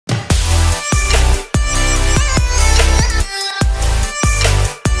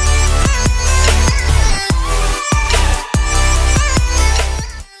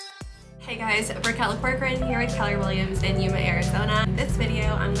Keller Williams in Yuma, Arizona. In this video,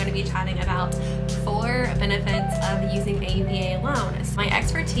 I'm going to be chatting about 4 benefits of using a VA loan. So my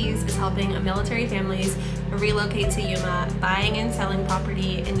expertise is helping military families relocate to Yuma, buying and selling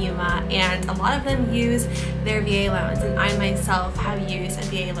property in Yuma, and a lot of them use their VA loans, and I myself have used a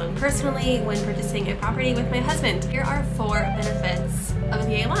VA loan personally when purchasing a property with my husband. Here are 4 benefits of a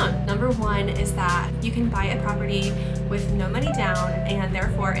VA loan. Number 1 is that you can buy a property with no money down, and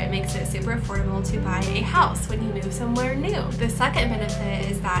therefore it makes it super affordable to buy a house when you move somewhere new. The second benefit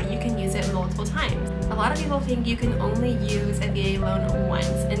is that you can use it multiple times. A lot of people think you can only use a VA loan once,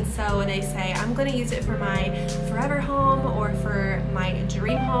 and so they say, I'm going to use it for my forever home or for my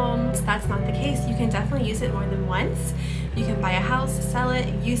dream home. That's not the case. You can definitely use it more than once. You can buy a house, sell it,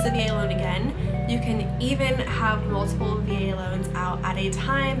 use the VA loan again. You can even have multiple VA loans out at a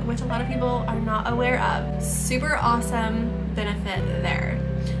time, which a lot of people are not aware of. Super awesome benefit there.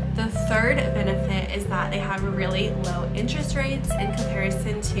 The third benefit is that they have really low interest rates in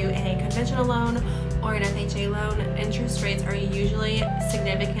comparison to a conventional loan or an FHA loan. Interest rates are usually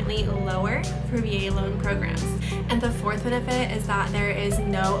significantly lower for VA loan programs. And the fourth benefit is that there is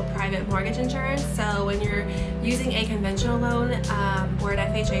no private mortgage insurance. So when you're using a conventional loan or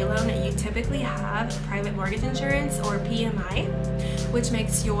an FHA loan, you typically have private mortgage insurance or PMI, which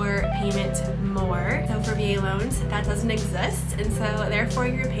makes your payment more. So for VA loans, that doesn't exist, and so therefore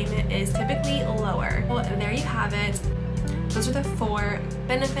your payment is typically lower. Well, there you have it. Those are the 4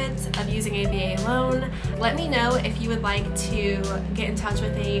 benefits of using a VA loan. Let me know if you would like to get in touch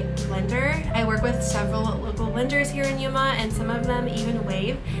with a lender. I work with several local lenders here in Yuma, and some of them even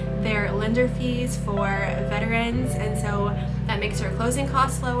waive their lender fees for veterans, and so that makes your closing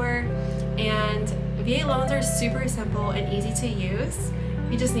costs lower. And VA loans are super simple and easy to use.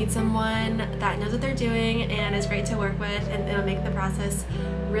 You just need someone that knows what they're doing and is great to work with, and it'll make the process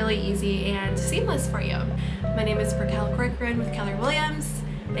really easy and seamless for you. My name is Raquel Corcoran with Keller Williams.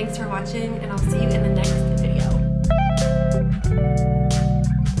 Thanks for watching, and I'll see you in the next